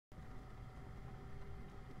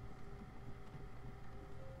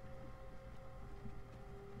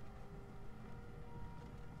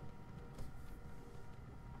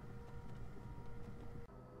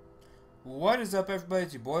What is up, everybody?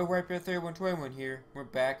 It's your boy Wiper3121 here. We're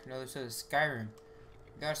back, another set of Skyrim.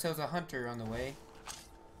 We got ourselves a hunter on the way.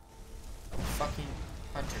 A fucking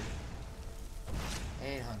hunter. I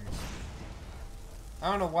hate hunters. I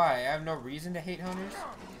don't know why. I have no reason to hate hunters.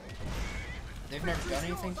 They've never done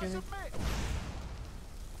anything to me.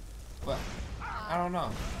 But I don't know.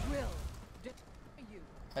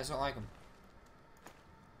 I just don't like them.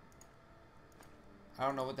 I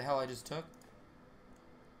don't know what the hell I just took.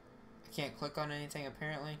 I can't click on anything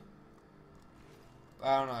apparently. But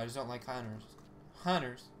I don't know. I just don't like hunters.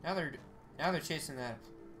 Hunters. Now they're chasing that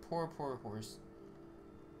poor horse.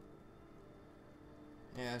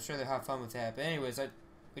 Yeah, I'm sure they'll have fun with that. But anyways,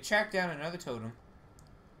 we tracked down another totem.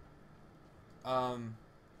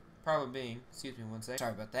 Problem being, excuse me one sec.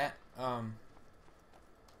 Sorry about that.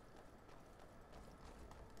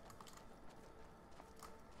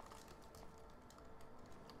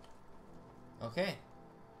 Okay.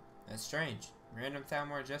 That's strange. Random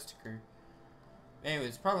Thalmor Justicer.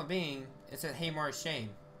 Anyways, problem being, it's at Haemar's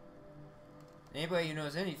Shame. Anybody who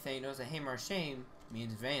knows anything knows that Haemar's Shame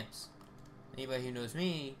means vamps. Anybody who knows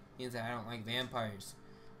me means that I don't like vampires.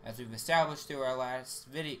 As we've established through our last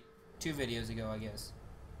video, 2 videos ago, I guess.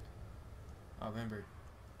 I remember.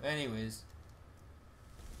 But anyways.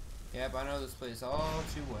 Yep, I know this place all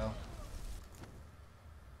too well.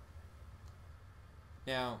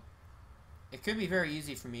 Now, it could be very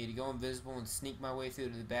easy for me to go invisible and sneak my way through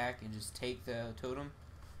to the back and just take the totem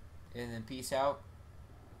and then peace out.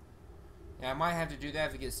 And I might have to do that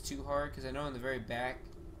if it gets too hard, because I know in the very back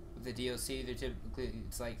with the DLC, they're typically,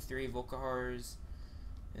 it's like 3 Volkihars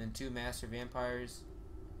and 2 Master Vampires.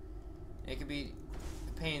 It could be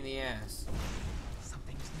a pain in the ass,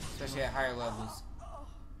 especially at higher levels.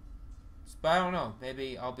 But I don't know,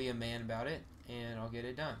 maybe I'll be a man about it and I'll get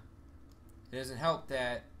it done. It doesn't help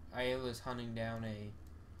that Ayla's hunting down a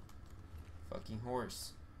fucking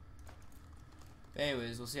horse. But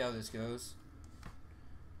anyways, we'll see how this goes.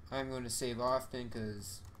 I'm going to save often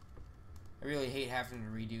because I really hate having to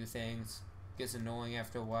redo things. It gets annoying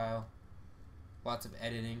after a while. Lots of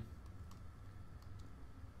editing.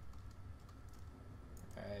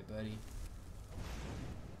 Alright, buddy.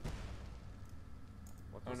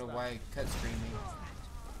 I don't know why it cut screened me.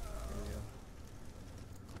 There we go.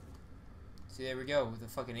 See, there we go, with the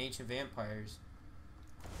fucking ancient vampires.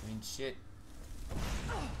 I mean, shit.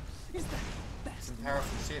 Some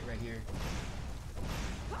powerful shit right here.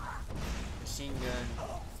 Machine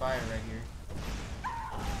gun fire right here.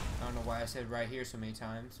 I don't know why I said right here so many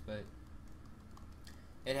times, but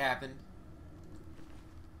it happened.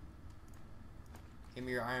 Give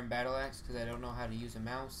me your iron battle axe, because I don't know how to use a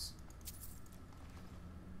mouse.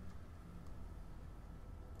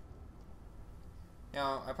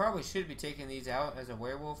 Now, I probably should be taking these out as a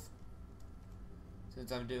werewolf, since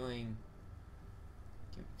I'm doing...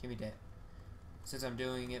 Give me that. Since I'm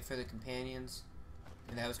doing it for the companions.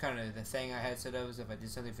 And that was kind of the thing I had set up, is if I did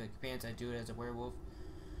something for the companions, I'd do it as a werewolf.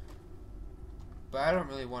 But I don't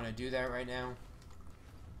really want to do that right now.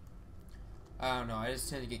 I don't know, I just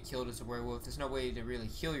tend to get killed as a werewolf. There's no way to really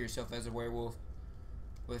heal yourself as a werewolf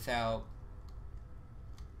without,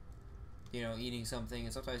 you know, eating something,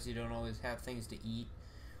 and sometimes you don't always have things to eat,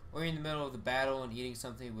 or you're in the middle of the battle and eating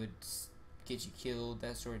something would get you killed,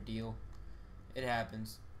 that sort of deal. It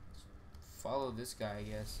happens. Follow this guy, I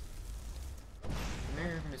guess. Come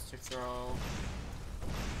here, Mr. Thrall.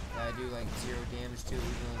 I do like 0 damage to, even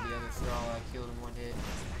though the other Thrall I killed in 1 hit.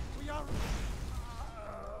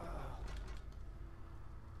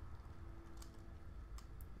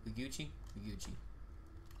 We Gucci? We Gucci.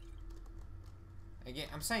 Again,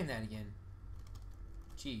 I'm saying that again.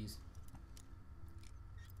 Jeez.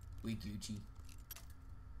 We Gucci.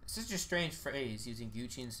 It's such a strange phrase, using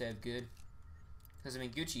Gucci instead of good. Because, I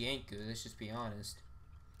mean, Gucci ain't good, let's just be honest.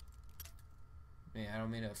 I mean, I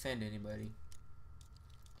don't mean to offend anybody.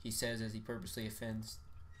 He says as he purposely offends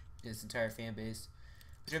his entire fan base.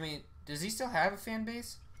 Which, I mean, does he still have a fan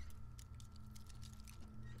base?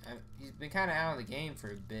 He's been kind of out of the game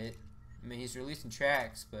for a bit. I mean, he's releasing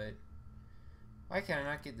tracks, but why can I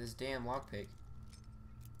not get this damn lockpick?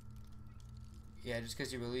 Yeah, just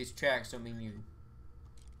because you release tracks don't mean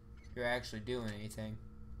you're actually doing anything.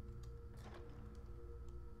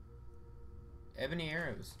 Ebony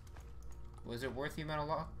arrows. Was it worth the amount of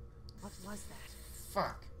lock? What was that?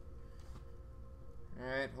 Fuck.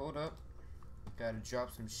 Alright, hold up. Gotta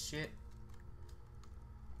drop some shit.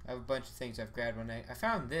 I have a bunch of things I've grabbed one night. I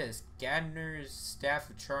found this. Gadner's Staff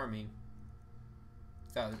of Charming.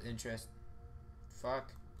 Thought it was interesting.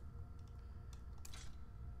 Fuck.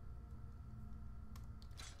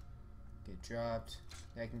 Get dropped.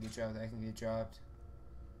 That can get dropped. That can get dropped.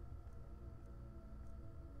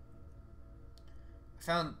 I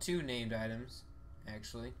found 2 named items,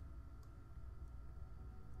 actually.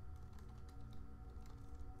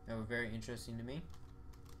 That were very interesting to me.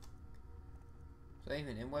 Was I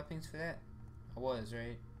even in weapons for that? I was,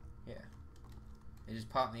 right? Yeah. It just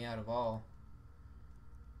popped me out of all.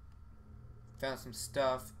 Found some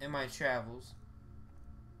stuff in my travels.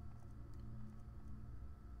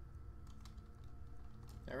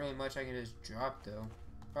 Not really much I can just drop though.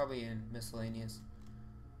 Probably in miscellaneous.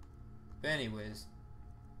 But anyways.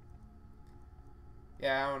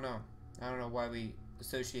 Yeah, I don't know. I don't know why we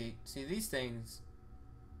associate. See, these things.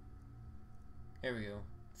 Here we go.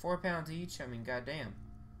 4 pounds each? I mean, goddamn.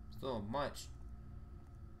 It's a little much.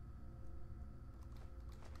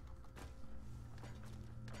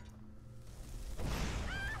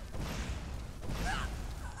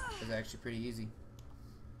 It's actually pretty easy.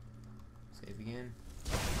 Save again.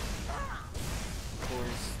 Of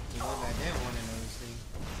course, the one I didn't want to notice thing.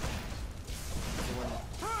 The one that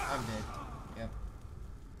I'm dead. Yep.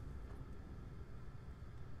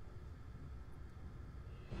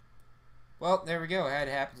 Well, there we go. It had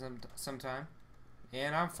to happen sometime.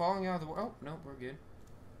 And I'm falling out of the world. Oh, no, we're good.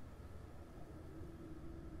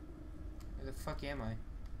 Where the fuck am I?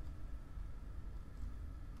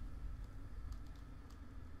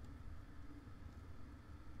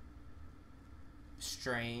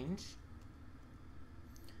 Strange.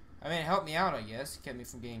 I mean, it helped me out, I guess. It kept me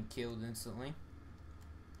from getting killed instantly.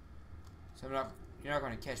 So you're not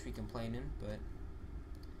going to catch me complaining, but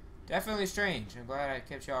definitely strange. I'm glad I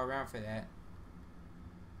kept y'all around for that.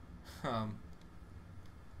 I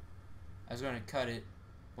was going to cut it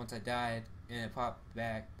once I died, and it popped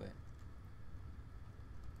back, but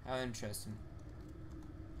how interesting.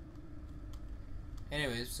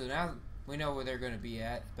 Anyways, so now we know where they're going to be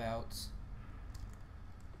at about.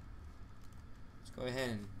 Let's go ahead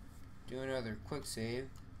and do another quick save. I'm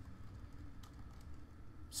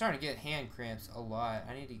starting to get hand cramps a lot.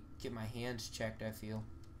 I need to get my hands checked, I feel.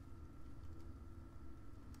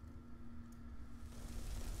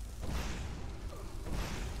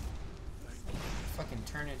 Fucking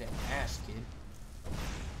turn into ash, kid.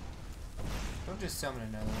 Don't just summon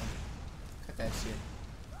another one. Cut that shit.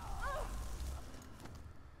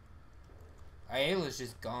 Ayla's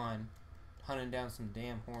just gone. Hunting down some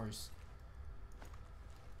damn horse.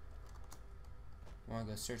 I want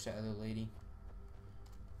to go search that other lady.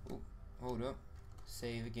 Ooh, hold up.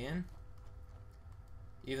 Save again.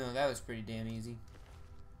 Even though that was pretty damn easy.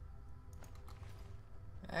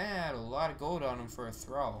 I had a lot of gold on him for a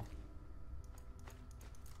thrall.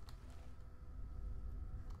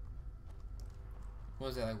 What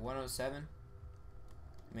was that, like 107?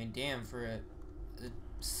 I mean, damn, for a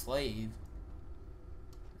slave.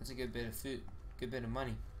 That's a good bit of food. Good bit of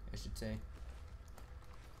money, I should say.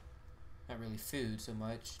 Not really food so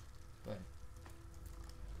much, but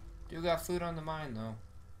do got food on the mind though.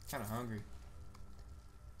 Kind of hungry.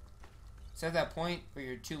 It's at that point where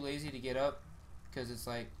you're too lazy to get up because it's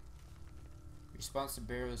like response to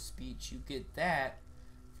Barrow's speech. You get that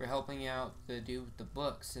for helping out the dude with the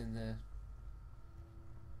books in the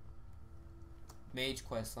Mage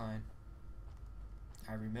quest line.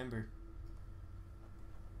 I remember.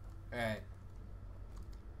 Alright.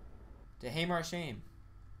 To Haemar shame.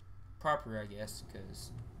 Proper, I guess, because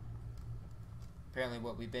apparently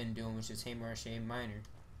what we've been doing was just Haemar shame minor.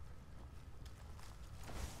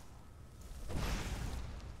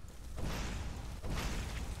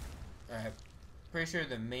 Alright. Pretty sure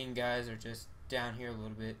the main guys are just down here a little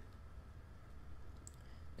bit.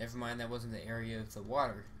 Never mind, that wasn't the area of the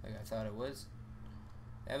water like I thought it was.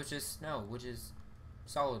 That was just snow, which is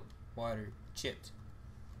solid water, chipped.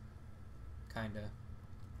 Kinda.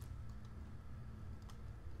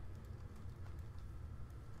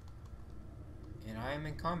 And I am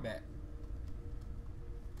in combat.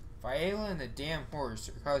 Viola and the damn horse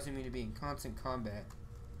are causing me to be in constant combat.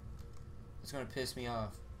 It's gonna piss me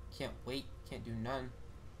off. Can't wait, can't do none.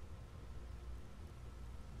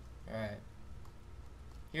 Alright.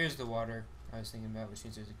 Here's the water I was thinking about, which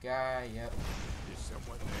means there's a guy, yep. Is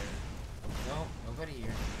someone there? No, nobody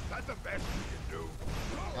here. That's the best you can do.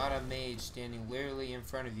 Not a mage standing literally in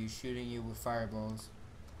front of you shooting you with fireballs.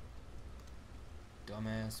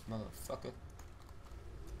 Dumbass motherfucker.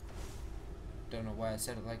 Don't know why I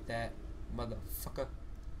said it like that. Motherfucker.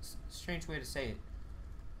 Strange way to say it,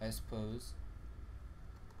 I suppose.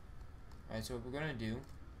 Alright, so what we're gonna do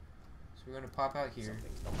is we're gonna pop out here.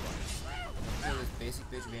 Kill this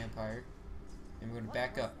basic bitch vampire. And we're gonna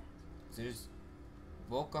back up. So there's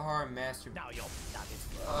Volkahar Master. Now you'll not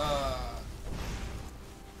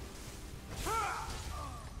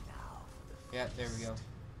Yeah, there we go.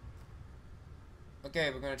 Okay,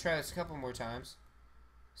 we're gonna try this a couple more times.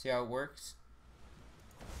 See how it works?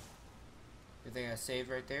 Good thing I saved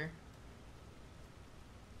right there.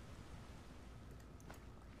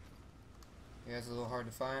 Yeah, it's a little hard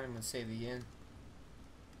to find. I'm gonna save again.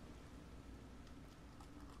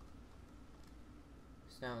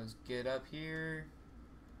 So now let's get up here.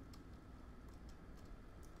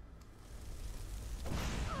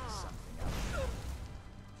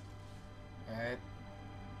 Alright.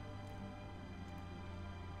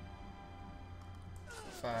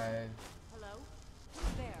 5. Hello?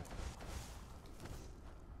 Who's there?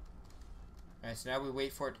 Alright, so now we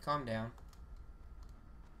wait for it to calm down.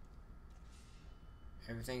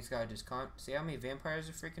 Everything's gotta just calm. See how many vampires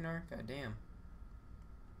there freaking are? God damn.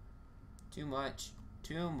 Too much.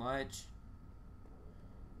 Too much.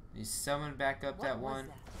 Need to summon back up that one.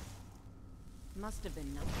 That? Must have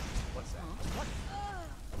been nothing. What's that? What?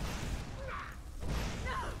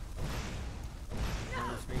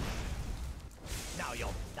 Almost me. Now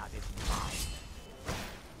your blood is mine.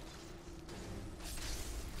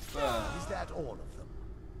 Is that all of them?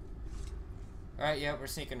 Alright, yeah, we're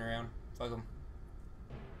sneaking around. Fuck them.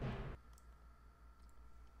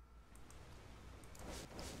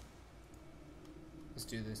 Let's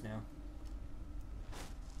do this now.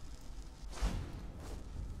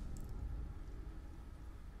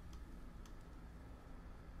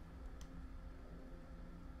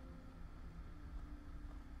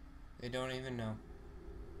 They don't even know.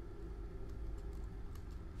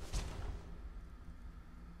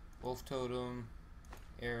 Wolf totem,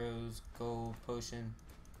 arrows, gold, potion.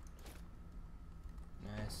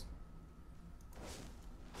 Nice.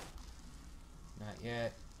 Not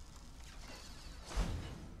yet.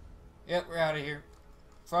 Yep, we're out of here.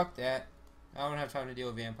 Fuck that. I don't have time to deal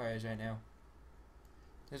with vampires right now.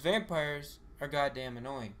 Because vampires are goddamn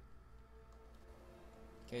annoying.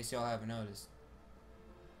 In case y'all haven't noticed.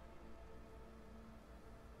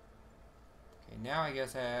 Okay, now I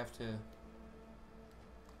guess I have to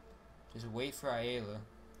just wait for Ayla.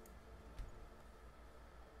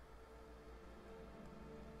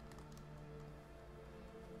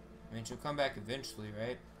 I mean, she'll come back eventually,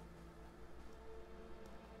 right?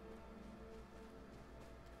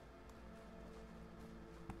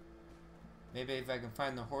 Maybe if I can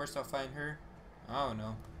find the horse, I'll find her. I don't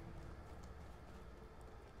know.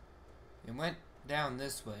 It went down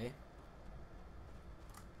this way.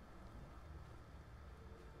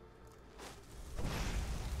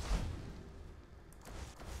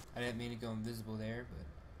 I didn't mean to go invisible there, but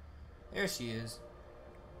there she is.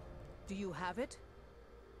 Do you have it?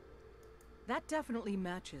 That definitely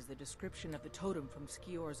matches the description of the totem from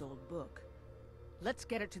Skior's old book. Let's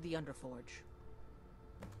get it to the Underforge.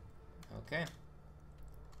 Okay.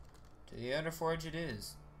 To the Underforge it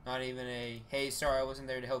is. Not even a, hey, sorry I wasn't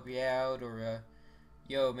there to help you out, or a,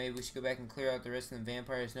 yo, maybe we should go back and clear out the rest of the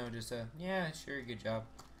vampires. No, just a, yeah, sure, good job.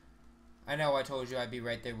 I know I told you I'd be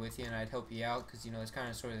right there with you and I'd help you out, because, you know, it's kind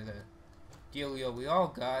of sort of the dealio we all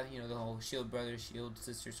got, you know, the whole shield brother, shield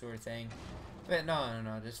sister sort of thing. But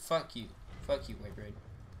no, just fuck you. Fuck you, Whitebraid.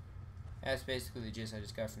 That's basically the gist I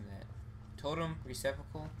just got from that. Totem,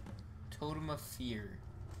 receptacle, totem of fear.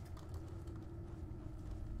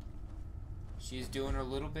 She's doing a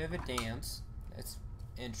little bit of a dance. That's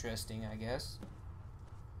interesting, I guess.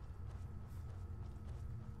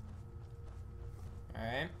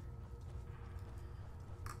 Alright.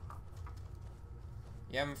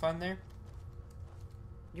 You having fun there?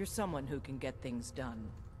 You're someone who can get things done.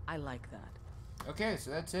 I like that. Okay, so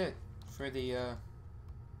that's it for the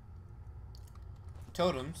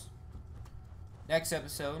totems. Next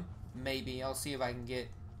episode, maybe I'll see if I can get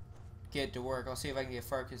it to work. I'll see if I can get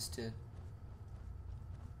Farkas to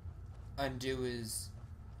undo his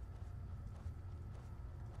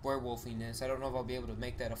werewolfiness. I don't know if I'll be able to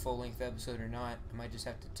make that a full-length episode or not. I might just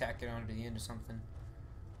have to tack it on to the end of something.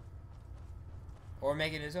 Or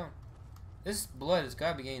make it his own. This blood has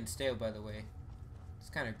got to be getting stale, by the way. It's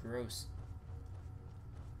kind of gross.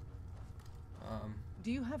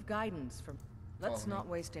 Do you have guidance from... Let's Follow not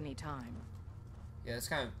me. waste any time. Yeah, it's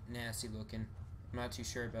kind of nasty looking. I'm not too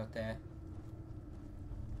sure about that.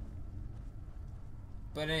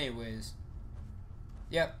 But anyways.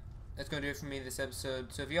 Yep. That's going to do it for me this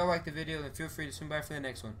episode. So if y'all like the video, then feel free to swing by for the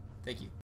next one. Thank you.